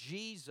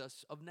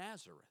 Jesus of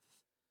Nazareth.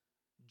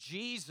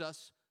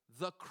 Jesus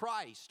the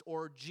Christ,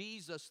 or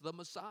Jesus the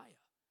Messiah.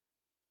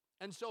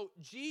 And so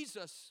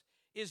Jesus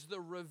is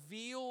the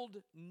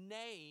revealed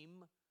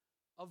name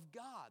of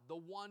God, the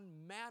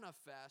one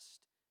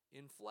manifest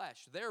in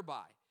flesh.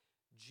 Thereby,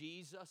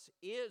 Jesus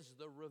is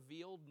the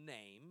revealed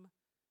name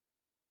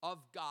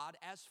of God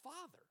as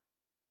Father.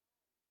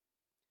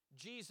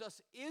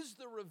 Jesus is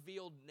the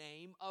revealed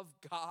name of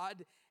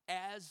God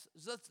as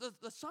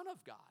the Son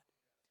of God.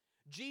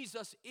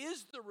 Jesus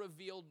is the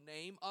revealed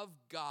name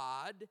of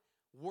God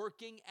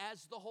working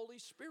as the Holy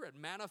Spirit,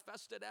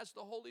 manifested as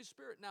the Holy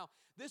Spirit. Now,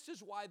 this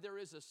is why there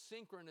is a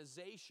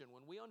synchronization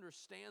when we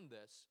understand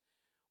this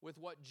with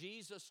what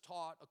Jesus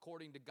taught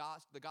according to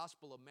the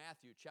Gospel of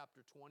Matthew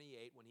chapter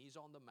 28 when he's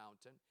on the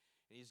mountain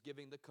and he's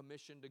giving the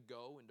commission to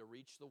go and to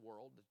reach the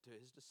world to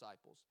his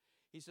disciples.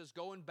 He says,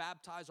 "Go and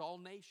baptize all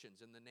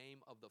nations in the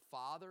name of the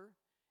Father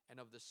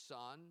and of the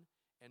Son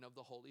and of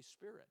the Holy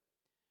Spirit."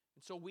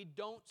 And so we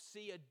don't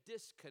see a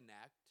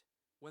disconnect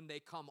when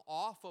they come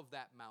off of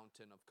that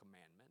mountain of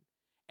commandment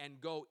and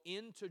go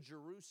into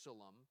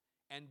Jerusalem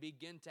and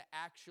begin to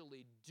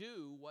actually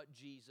do what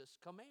Jesus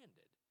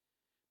commanded.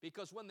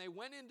 Because when they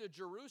went into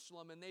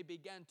Jerusalem and they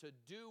began to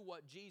do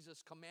what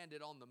Jesus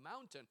commanded on the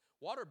mountain,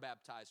 water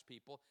baptized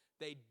people,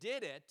 they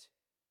did it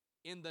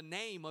in the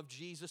name of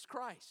Jesus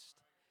Christ.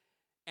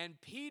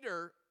 And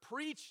Peter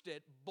preached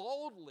it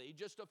boldly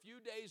just a few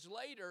days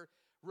later,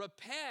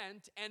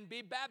 "Repent and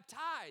be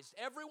baptized,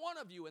 every one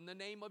of you, in the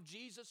name of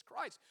Jesus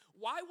Christ."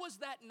 Why was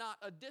that not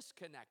a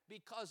disconnect?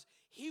 Because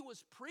he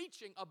was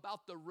preaching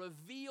about the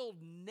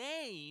revealed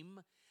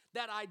name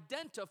that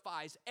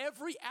identifies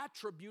every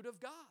attribute of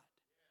God.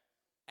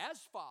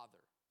 As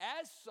Father,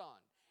 as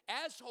Son,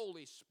 as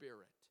Holy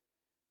Spirit,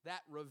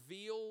 that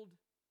revealed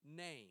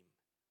name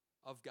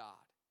of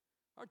God.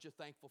 Aren't you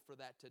thankful for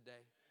that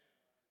today?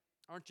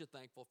 Aren't you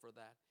thankful for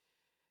that?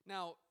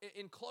 Now,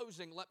 in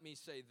closing, let me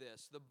say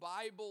this. The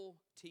Bible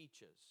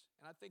teaches,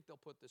 and I think they'll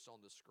put this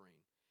on the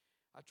screen.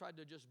 I tried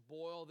to just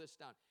boil this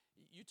down.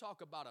 You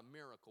talk about a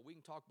miracle. We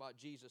can talk about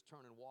Jesus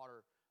turning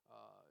water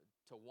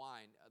to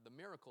wine. The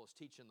miracle is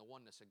teaching the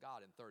oneness of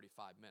God in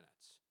 35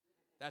 minutes.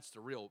 That's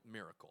the real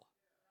miracle.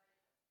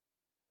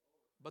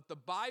 But the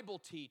Bible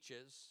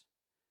teaches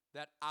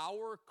that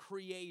our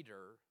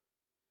Creator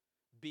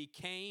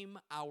became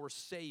our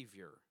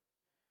Savior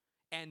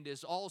and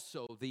is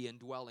also the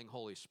indwelling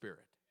Holy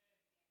Spirit.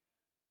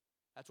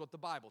 That's what the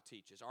Bible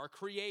teaches. Our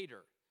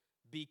Creator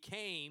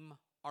became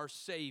our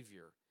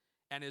Savior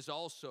and is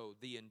also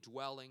the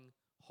indwelling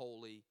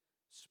Holy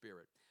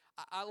Spirit.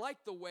 I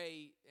like the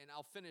way, and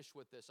I'll finish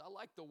with this, I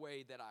like the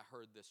way that I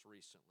heard this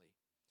recently.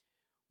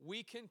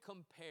 We can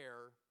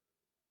compare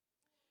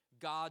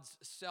God's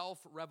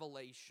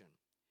self-revelation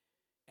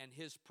and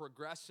his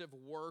progressive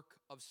work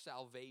of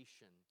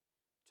salvation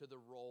to the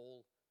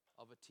role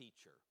of a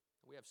teacher.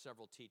 We have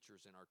several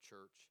teachers in our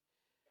church.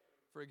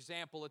 For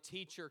example, a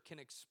teacher can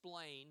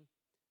explain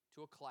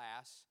to a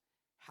class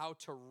how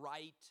to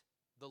write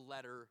the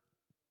letter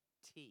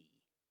T.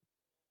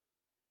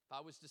 If I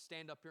was to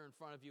stand up here in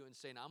front of you and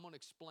say, "Now I'm going to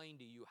explain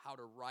to you how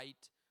to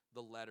write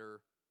the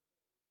letter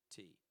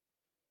T."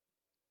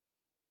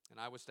 And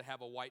I was to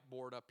have a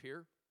whiteboard up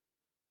here,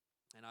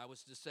 and I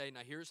was to say,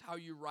 "Now here's how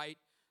you write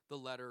the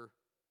letter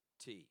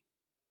T."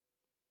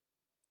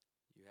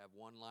 You have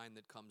one line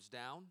that comes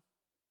down,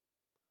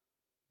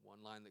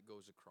 one line that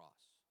goes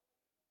across.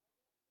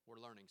 We're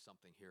learning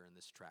something here in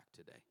this track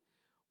today.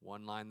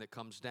 One line that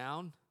comes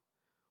down,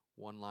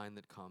 one line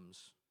that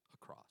comes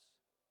across.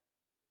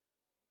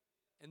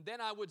 And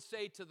then I would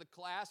say to the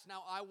class,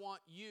 "Now I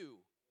want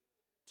you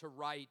to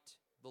write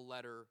the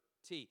letter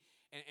T."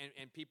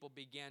 And people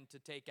begin to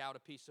take out a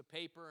piece of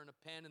paper and a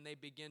pen, and they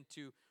begin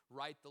to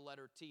write the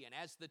letter T. And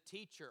as the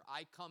teacher,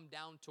 I come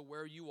down to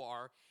where you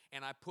are,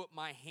 and I put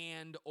my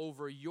hand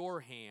over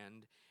your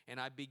hand, and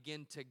I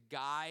begin to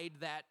guide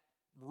that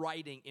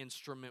writing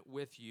instrument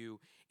with you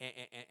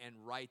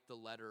and write the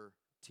letter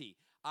T.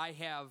 I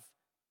have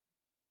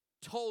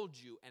told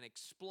you and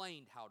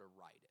explained how to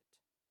write it.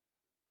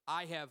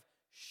 I have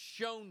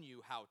shown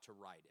you how to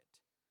write it.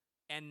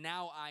 And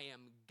now I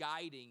am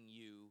guiding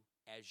you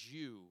as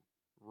you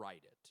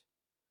write it.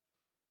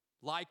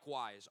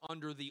 Likewise,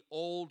 under the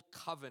old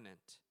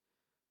covenant,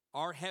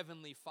 our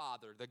Heavenly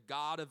Father, the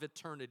God of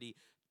eternity,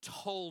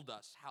 told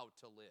us how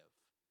to live.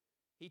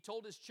 He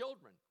told his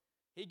children.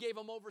 He gave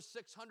them over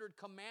 600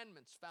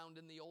 commandments found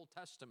in the Old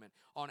Testament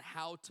on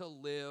how to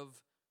live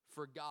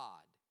for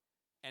God.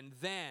 And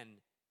then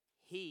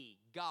he,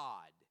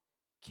 God,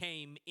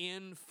 came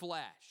in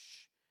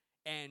flesh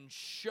and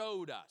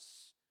showed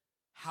us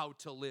how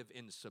to live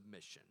in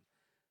submission.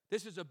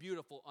 This is a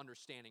beautiful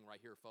understanding right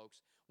here,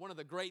 folks. One of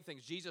the great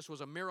things, Jesus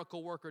was a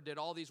miracle worker, did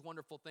all these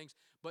wonderful things,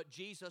 but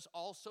Jesus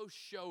also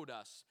showed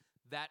us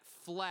that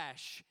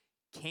flesh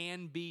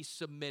can be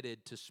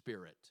submitted to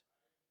spirit.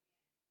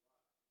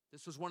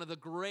 This was one of the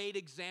great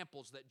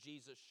examples that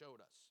Jesus showed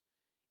us,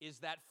 is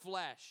that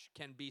flesh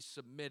can be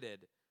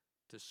submitted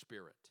to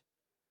spirit.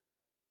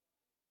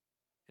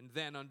 And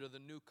then under the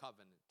new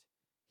covenant,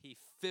 he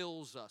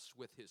fills us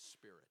with his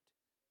Spirit.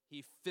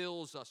 He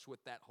fills us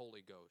with that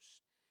Holy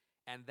Ghost.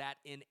 And that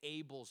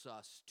enables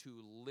us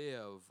to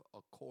live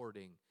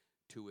according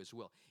to his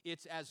will.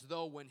 It's as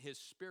though when his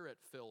Spirit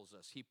fills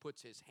us, he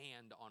puts his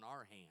hand on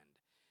our hand.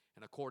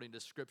 And according to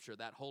Scripture,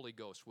 that Holy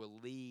Ghost will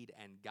lead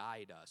and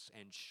guide us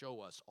and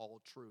show us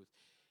all truth.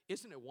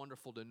 Isn't it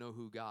wonderful to know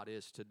who God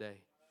is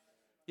today?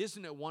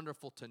 Isn't it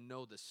wonderful to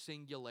know the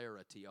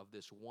singularity of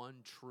this one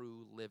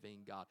true living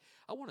God?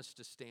 I want us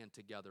to stand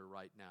together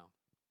right now.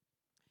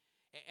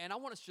 And I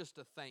want us just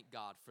to thank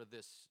God for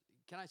this.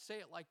 Can I say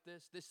it like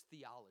this? This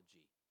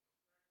theology.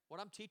 What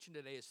I'm teaching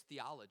today is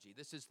theology.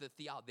 This is the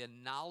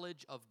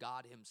knowledge of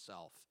God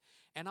himself.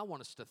 And I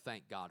want us to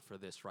thank God for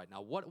this right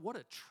now. What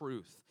a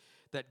truth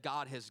that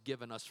God has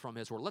given us from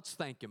his word. Let's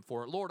thank him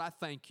for it. Lord, I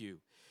thank you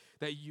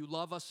that you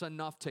love us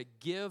enough to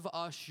give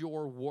us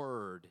your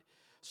word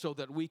so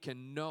that we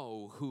can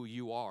know who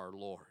you are,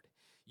 Lord.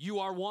 You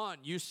are one.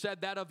 You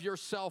said that of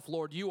yourself,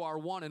 Lord. You are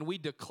one, and we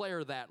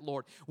declare that,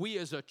 Lord. We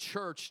as a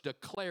church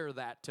declare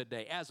that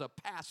today. As a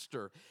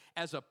pastor,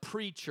 as a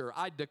preacher,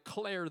 I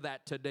declare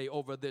that today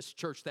over this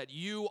church, that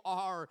you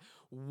are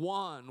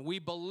one. We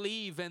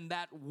believe in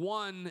that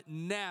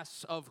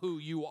oneness of who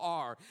you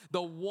are,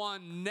 the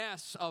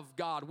oneness of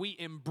God. We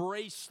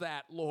embrace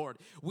that, Lord.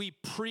 We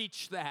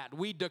preach that.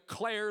 We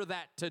declare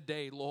that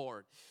today,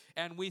 Lord.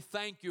 And we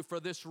thank you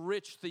for this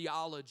rich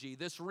theology,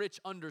 this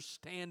rich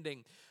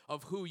understanding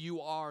of who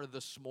you are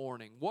this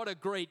morning. What a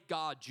great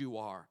God you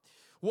are.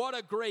 What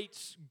a great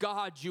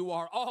God you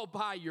are, all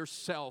by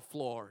yourself,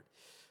 Lord.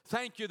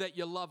 Thank you that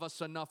you love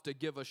us enough to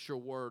give us your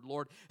word,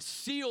 Lord.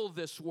 Seal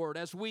this word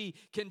as we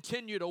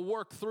continue to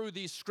work through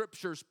these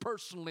scriptures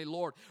personally,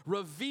 Lord.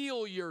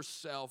 Reveal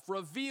yourself.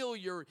 Reveal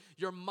your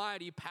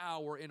mighty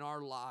power in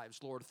our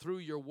lives, Lord, through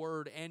your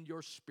word and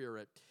your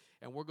Spirit.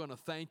 And we're going to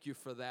thank you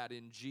for that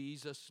in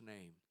Jesus'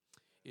 name.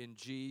 In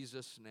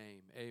Jesus'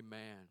 name,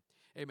 amen.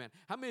 Amen.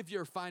 How many of you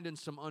are finding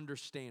some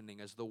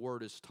understanding as the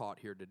word is taught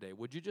here today?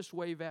 Would you just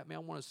wave at me? I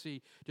want to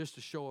see just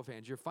a show of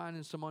hands. You're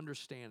finding some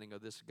understanding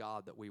of this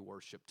God that we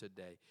worship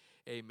today.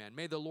 Amen.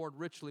 May the Lord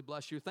richly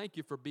bless you. Thank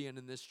you for being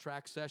in this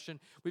track session.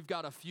 We've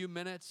got a few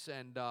minutes,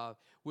 and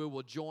we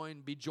will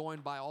be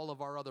joined by all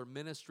of our other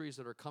ministries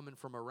that are coming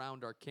from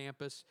around our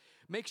campus.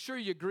 Make sure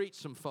you greet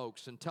some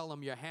folks and tell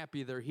them you're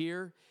happy they're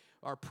here.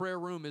 Our prayer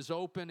room is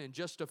open in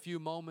just a few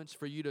moments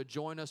for you to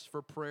join us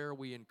for prayer.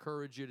 We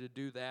encourage you to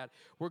do that.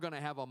 We're going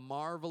to have a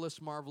marvelous,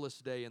 marvelous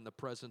day in the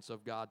presence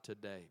of God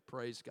today.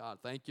 Praise God.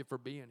 Thank you for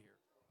being here.